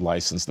Crown should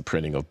license the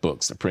printing of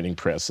books. The printing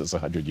press is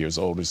 100 years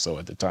old or so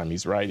at the time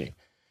he's writing.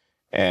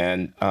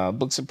 And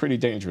books are pretty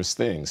dangerous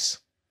things,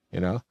 you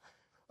know?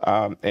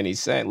 And he's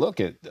saying, look,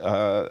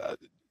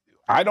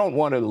 I don't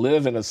want to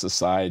live in a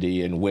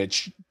society in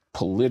which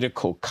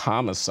political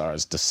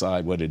commissars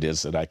decide what it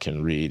is that I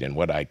can read and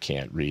what I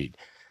can't read.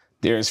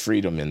 There's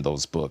freedom in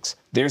those books.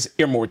 There's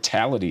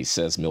immortality,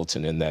 says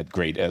Milton in that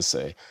great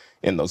essay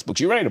in those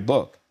books. You write a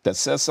book that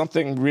says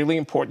something really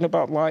important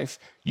about life,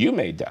 you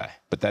may die,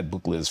 but that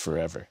book lives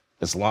forever.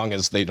 As long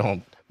as they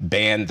don't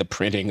ban the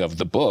printing of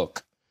the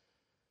book.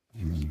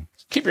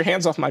 Keep your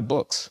hands off my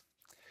books.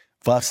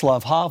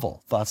 Václav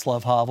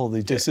Havel,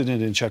 the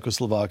dissident in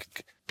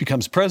Czechoslovakia,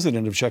 becomes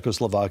president of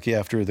Czechoslovakia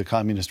after the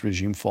communist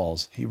regime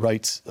falls. He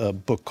writes a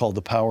book called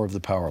The Power of the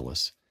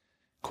Powerless.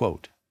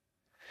 Quote,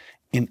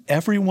 "In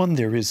everyone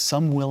there is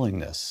some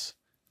willingness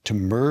to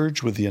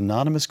merge with the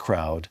anonymous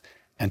crowd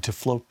and to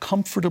float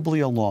comfortably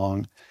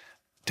along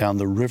down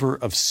the river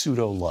of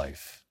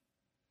pseudo-life.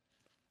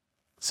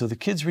 So the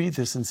kids read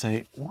this and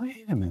say,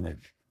 wait a minute,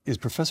 is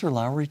Professor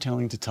Lowry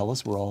trying to tell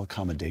us we're all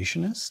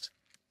accommodationist?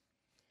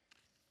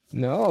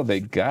 No, they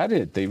got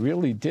it. They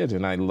really did.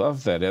 And I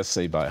love that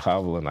essay by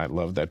Havel, and I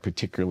love that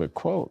particular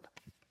quote.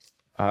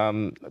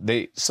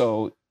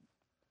 So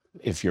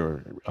if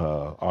your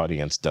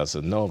audience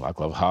doesn't know,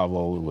 Václav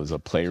Havel was a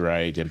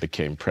playwright and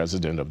became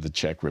president of the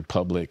Czech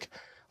Republic,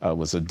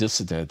 was a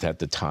dissident at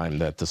the time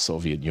that the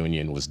Soviet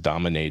Union was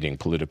dominating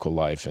political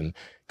life in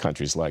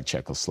countries like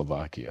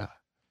Czechoslovakia.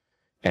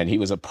 And he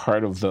was a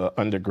part of the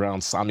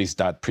underground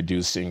samizdat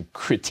producing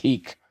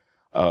critique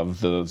of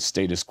the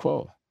status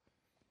quo.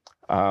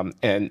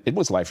 And it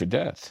was life or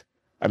death.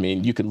 I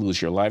mean, you could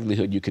lose your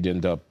livelihood. You could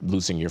end up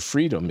losing your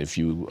freedom if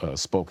you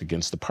spoke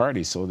against the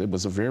party. So it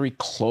was a very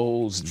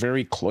closed,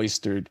 very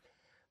cloistered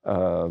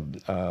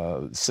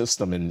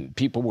system. And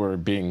people were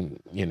being,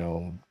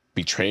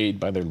 betrayed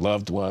by their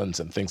loved ones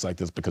and things like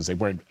this because they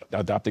weren't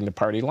adopting the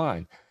party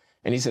line.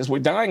 And he says, we're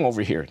dying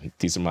over here.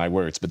 These are my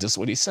words, but this is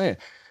what he's saying.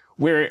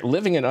 We're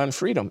living in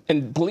unfreedom.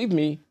 And believe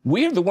me,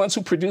 we're the ones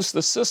who produce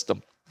the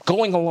system.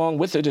 Going along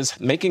with it is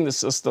making the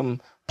system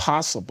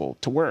possible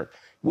to work.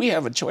 We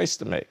have a choice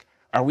to make.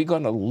 Are we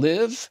going to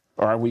live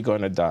or are we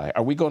going to die?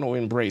 Are we going to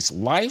embrace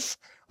life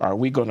or are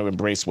we going to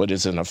embrace what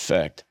is in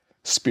effect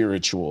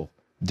spiritual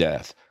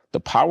death? The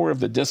power of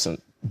the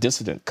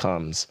dissident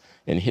comes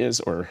in his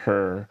or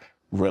her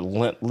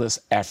relentless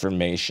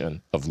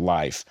affirmation of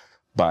life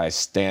by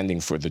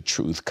standing for the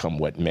truth come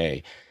what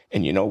may.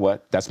 And you know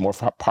what? That's more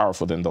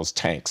powerful than those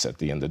tanks at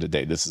the end of the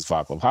day. This is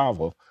Václav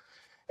Havel.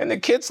 And the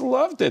kids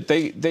loved it.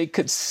 They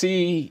could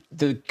see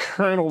the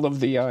kernel of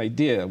the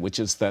idea, which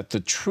is that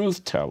the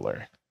truth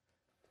teller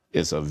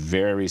is a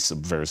very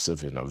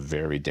subversive and a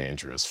very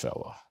dangerous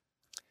fellow.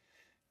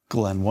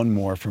 Glenn, one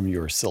more from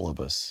your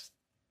syllabus.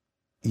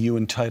 You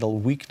entitle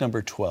week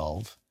number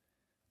 12,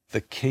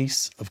 The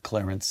Case of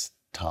Clarence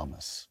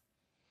Thomas.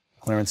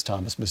 Clarence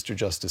Thomas, Mr.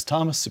 Justice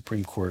Thomas,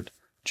 Supreme Court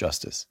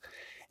Justice.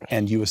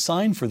 And you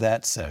assign for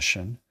that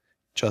session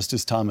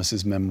Justice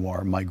Thomas's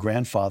memoir, My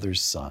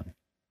Grandfather's Son.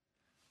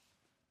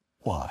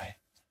 Why?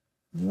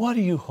 What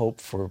do you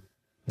hope for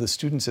the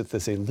students at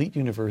this elite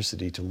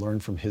university to learn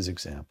from his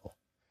example?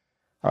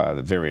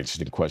 A very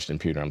interesting question,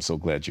 Peter. I'm so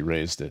glad you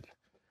raised it,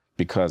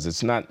 because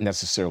it's not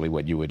necessarily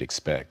what you would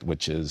expect,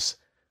 which is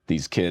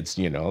these kids,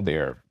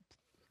 they're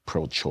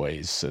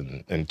pro-choice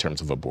and in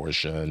terms of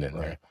abortion and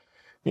right.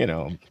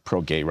 They're,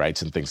 pro-gay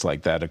rights and things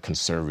like that. A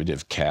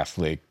conservative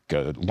Catholic,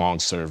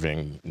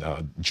 long-serving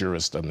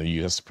jurist on the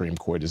U.S. Supreme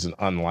Court is an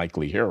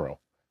unlikely hero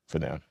for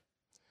them.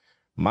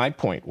 My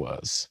point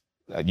was,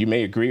 you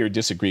may agree or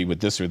disagree with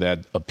this or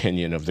that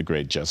opinion of the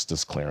great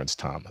Justice Clarence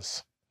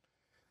Thomas.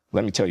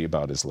 Let me tell you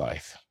about his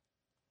life.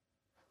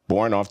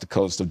 Born off the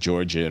coast of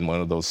Georgia in one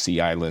of those sea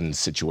island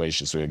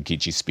situations where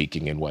Geechee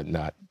speaking and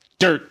whatnot,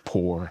 dirt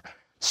poor,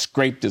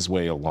 scraped his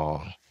way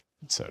along,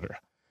 etc.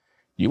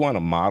 You want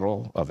a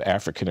model of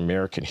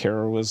African-American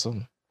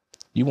heroism?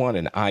 You want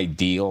an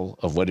ideal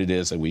of what it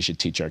is that we should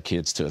teach our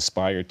kids to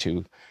aspire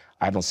to?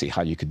 I don't see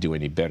how you could do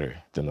any better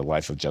than the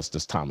life of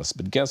Justice Thomas.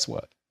 But guess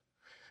what?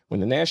 When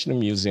the National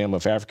Museum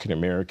of African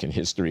American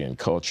History and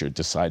Culture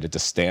decided to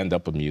stand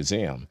up a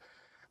museum,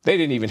 they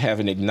didn't even have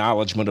an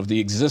acknowledgement of the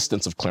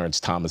existence of Clarence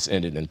Thomas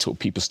in it until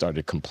people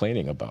started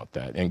complaining about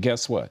that. And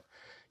guess what?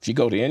 If you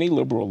go to any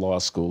liberal law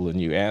school and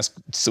you ask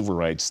civil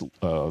rights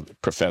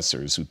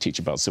professors who teach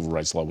about civil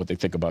rights law what they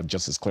think about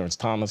Justice Clarence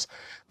Thomas,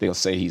 they'll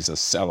say he's a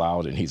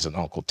sellout and he's an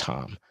Uncle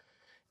Tom.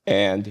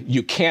 And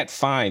you can't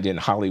find in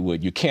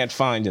Hollywood, you can't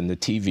find in the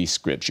TV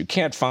scripts, you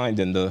can't find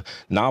in the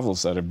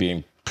novels that are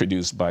being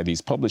produced by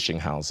these publishing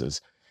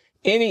houses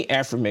any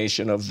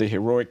affirmation of the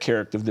heroic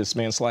character of this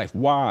man's life.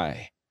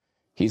 Why?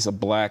 He's a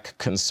Black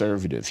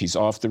conservative. He's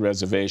off the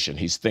reservation.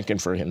 He's thinking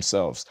for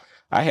himself.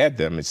 I had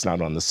them, it's not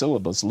on the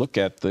syllabus, look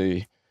at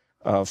the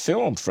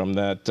film from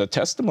that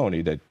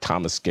testimony that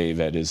Thomas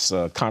gave at his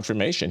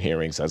confirmation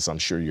hearings, as I'm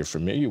sure you're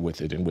familiar with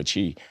it, in which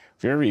he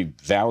very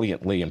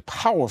valiantly and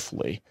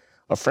powerfully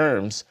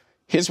affirms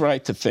his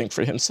right to think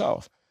for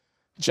himself.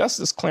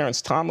 Justice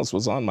Clarence Thomas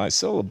was on my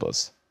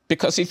syllabus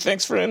because he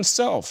thinks for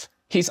himself.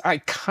 He's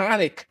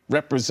iconic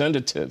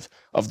representative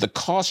of the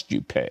cost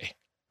you pay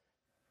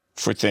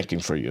for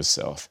thinking for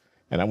yourself.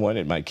 And I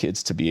wanted my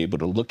kids to be able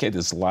to look at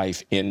his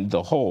life in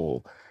the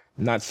whole,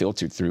 not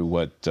filtered through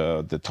what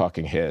the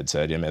talking heads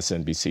at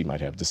MSNBC might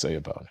have to say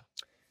about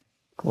it.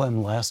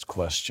 Glenn, last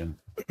question.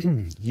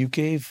 You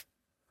gave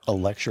a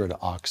lecture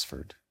at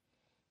Oxford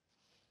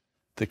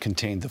that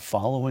contained the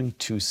following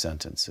two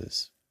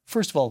sentences.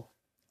 First of all,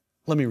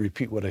 let me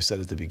repeat what I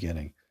said at the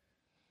beginning.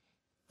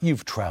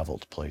 You've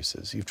traveled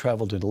places. You've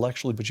traveled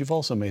intellectually, but you've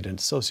also made a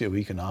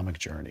socioeconomic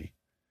journey.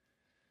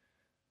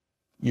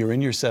 You're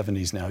in your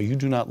 70s now. You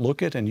do not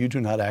look it and you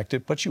do not act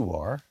it, but you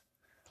are.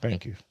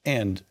 Thank you.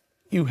 And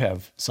you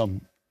have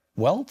some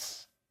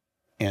wealth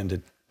and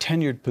a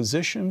tenured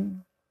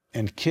position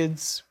and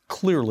kids,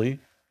 clearly,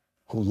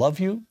 who love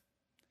you.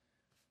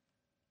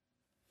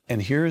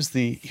 And here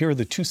are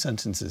the two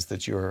sentences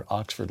that your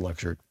Oxford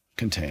lecture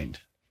contained.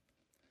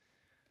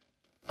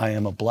 I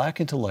am a black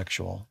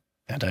intellectual,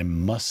 and I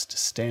must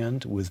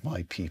stand with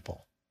my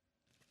people.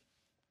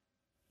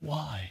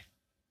 Why?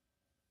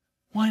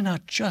 Why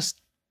not just...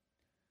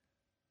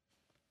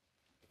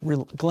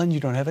 Glenn, you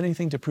don't have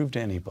anything to prove to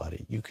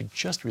anybody. You could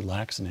just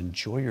relax and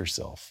enjoy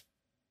yourself.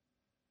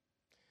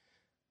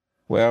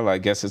 Well, I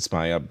guess it's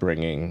my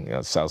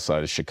upbringing, south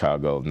side of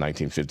Chicago,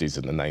 1950s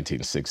and the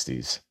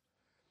 1960s.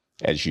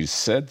 As you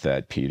said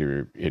that,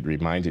 Peter, it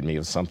reminded me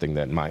of something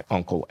that my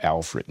Uncle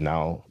Alfred,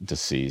 now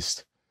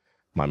deceased,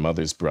 my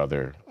mother's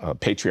brother, a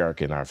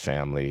patriarch in our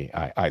family,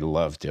 I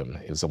loved him.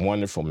 He was a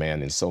wonderful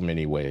man in so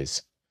many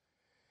ways.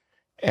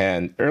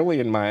 And early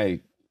in my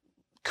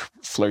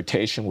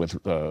flirtation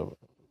with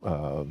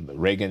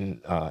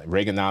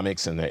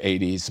Reaganomics in the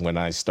 80s, when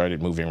I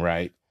started moving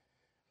right,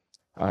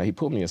 he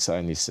pulled me aside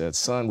and he said,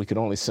 son, we could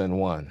only send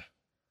one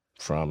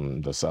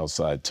from the South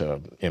Side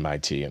to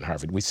MIT and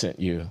Harvard. We sent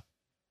you.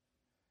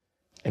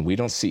 And we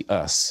don't see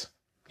us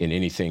in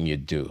anything you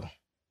do.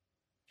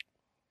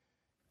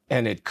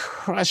 And it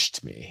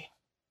crushed me.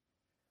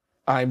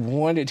 I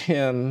wanted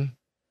him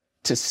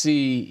to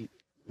see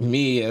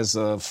me as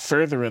a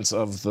furtherance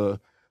of the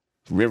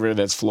river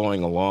that's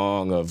flowing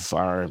along, of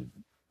our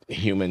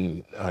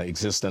human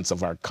existence,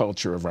 of our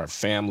culture, of our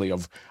family,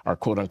 of our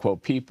quote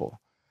unquote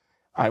people.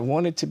 I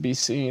wanted to be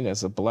seen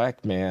as a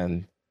black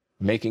man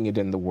making it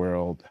in the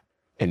world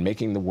and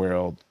making the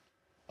world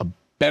a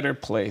better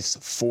place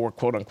for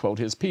quote unquote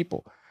his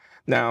people.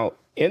 Now,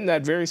 in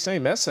that very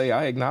same essay,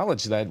 I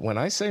acknowledge that when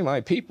I say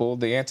my people,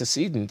 the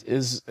antecedent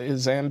is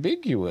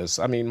ambiguous.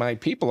 I mean, my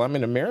people, I'm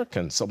an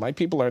American, so my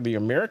people are the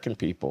American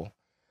people,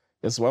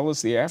 as well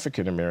as the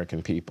African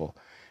American people.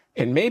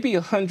 And maybe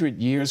 100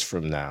 years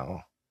from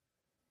now,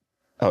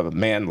 a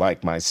man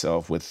like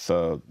myself with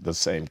the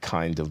same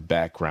kind of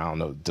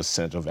background of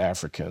descent of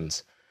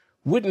Africans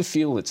wouldn't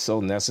feel it so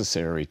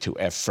necessary to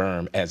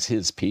affirm as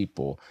his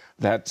people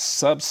that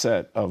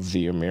subset of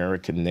the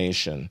American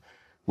nation,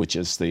 which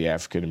is the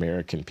African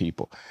American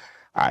people.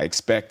 I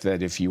expect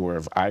that if you were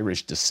of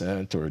Irish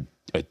descent or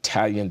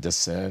Italian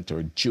descent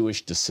or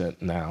Jewish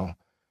descent now,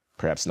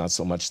 perhaps not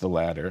so much the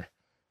latter,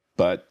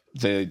 but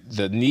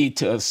the need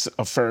to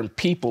affirm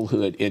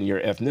peoplehood in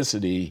your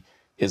ethnicity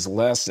is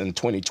less in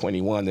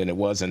 2021 than it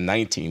was in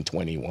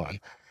 1921.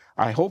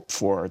 I hope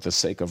for the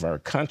sake of our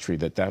country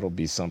that that'll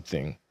be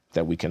something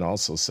that we can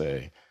also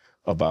say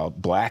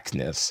about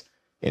blackness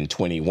in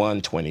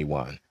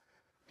 2121.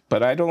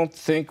 But I don't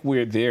think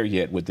we're there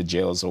yet with the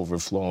jails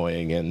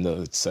overflowing and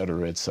the et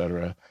cetera, et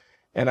cetera.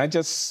 And I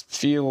just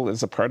feel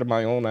as a part of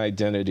my own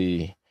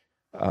identity,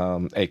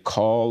 a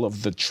call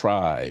of the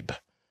tribe.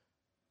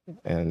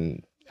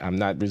 And I'm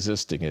not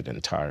resisting it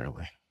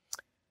entirely.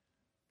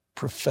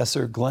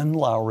 Professor Glenn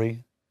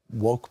Loury,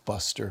 Woke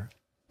Buster,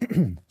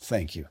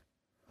 thank you.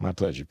 My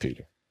pleasure,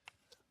 Peter.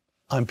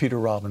 I'm Peter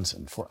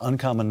Robinson. For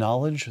Uncommon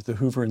Knowledge, the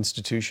Hoover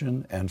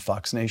Institution, and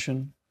Fox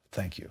Nation,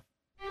 thank you.